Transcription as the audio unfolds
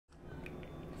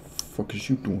fuck is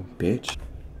you doing, bitch?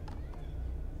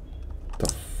 The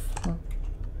fuck?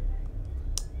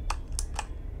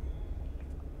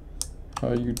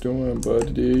 How you doing,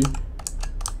 buddy?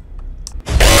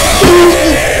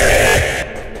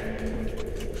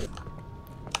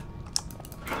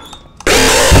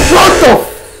 What the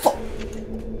fuck?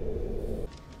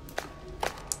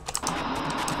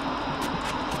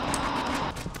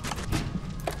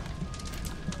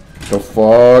 The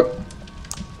fuck?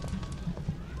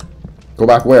 Go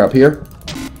back where? Up here?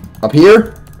 Up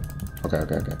here? Okay,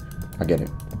 okay, okay. I get it.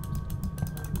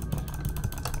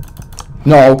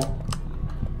 No.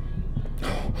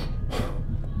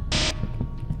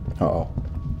 Uh-oh.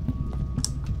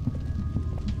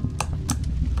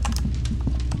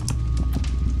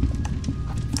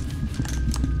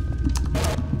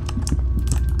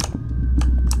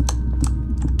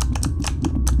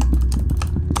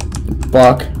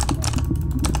 Fuck.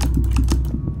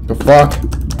 The fuck?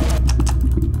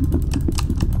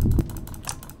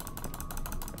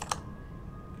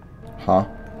 Huh?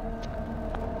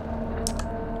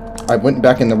 I went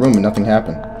back in the room and nothing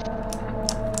happened.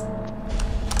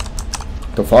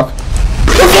 The fuck?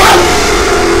 The fuck?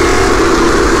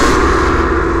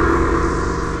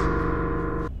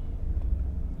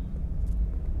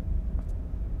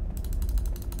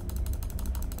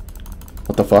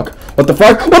 What the fuck? What the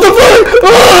fuck? What the fuck?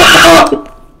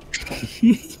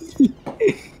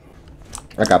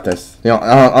 I got this. You know,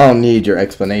 I don't need your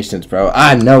explanations, bro.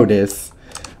 I know this.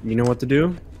 You know what to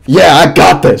do? Yeah, I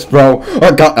got this, bro.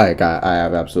 I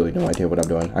have absolutely no idea what I'm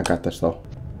doing. I got this though.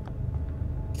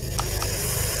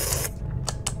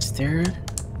 Stare.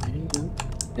 There you go.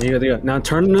 There you go. There you go. Now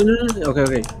turn. No. Okay,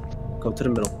 okay. Go to the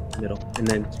middle, and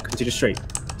then continue straight.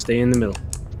 Stay in the middle.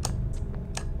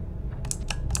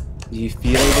 Do you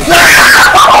feel this?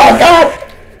 Oh god!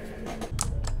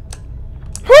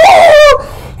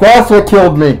 That's what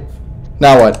killed me.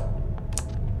 Now what?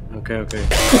 Okay, okay.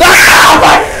 Oh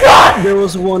my god! There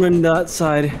was one on that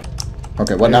side.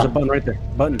 Okay, what There's now? a button right there.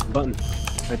 Button.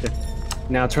 Right there.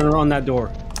 Now turn around that door.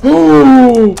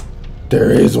 Ooh, there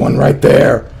is one right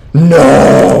there.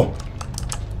 No!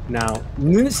 Now,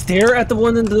 stare at the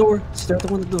one in the door. Stare at the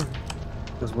one in the door.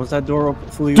 Because once that door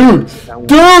fully Dude! opens, that one...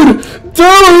 Dude!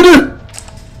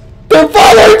 They're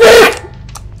following me!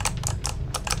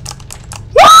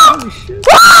 Holy shit.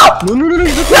 No.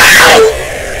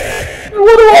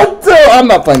 What do I do? I'm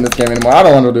not playing this game anymore. I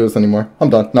don't want to do this anymore. I'm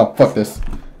done. No, fuck this.